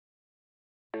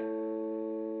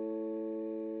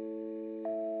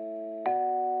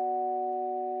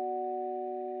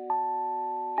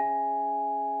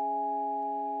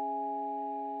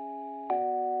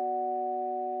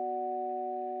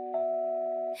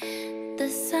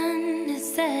sun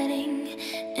is setting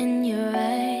and you're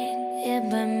right here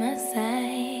by my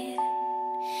side,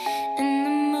 and the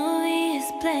movie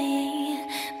is playing,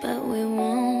 but we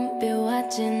won't be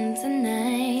watching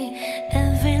tonight.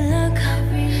 Every look,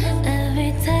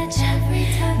 every touch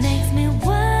makes me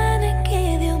wanna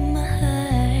give you my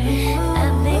heart.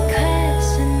 I've been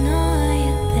crushing on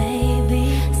you, baby.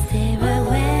 Stay right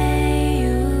where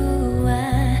you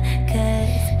are,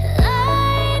 'cause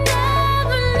I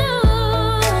never knew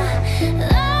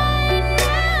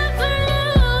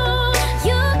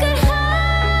you could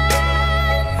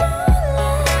hide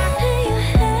moonlight in your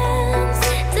hands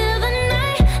till the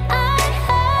night I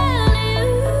held you.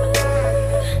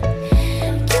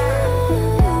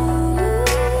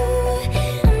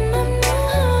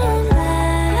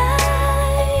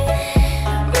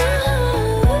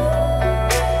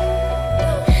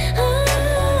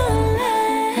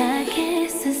 I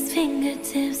kiss his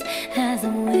fingertips as I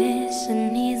wish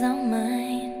and he's on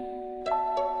mine.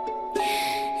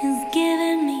 He's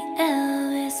giving me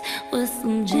Elvis with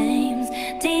some James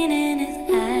Dean in his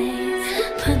eyes.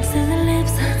 Puts his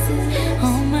lips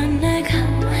on my neck,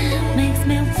 makes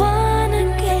me wanna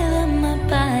give him my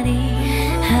body.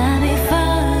 I'll be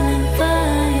falling for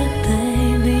you,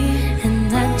 baby,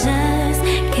 and I just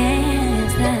can't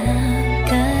stop,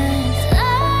 'cause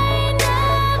I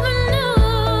never knew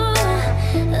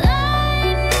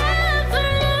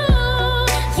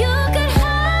you could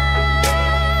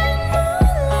hide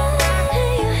moonlight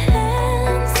in your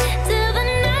hands till the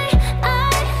night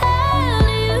I held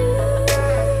you.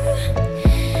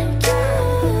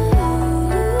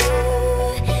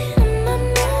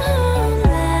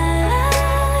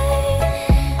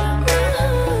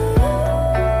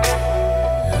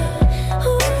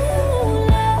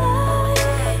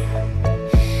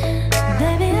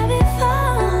 Baby, I'll be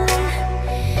falling.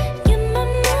 You're my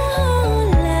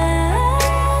moonlight.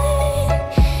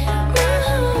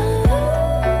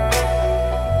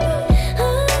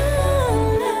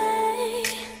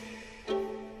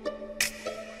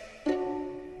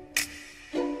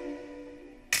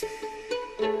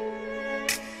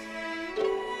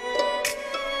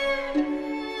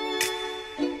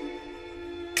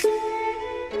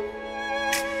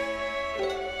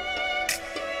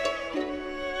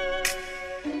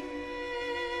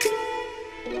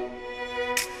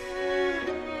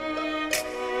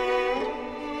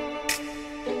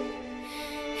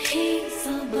 He's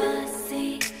so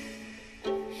bossy,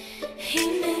 he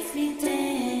makes me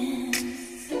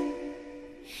dance.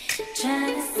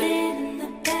 Trying to sit in the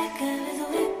back of his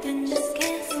whip and just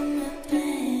cancel my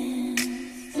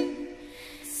plans.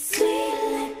 Sweet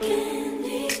like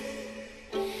candy,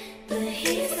 but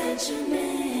he's such a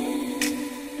man.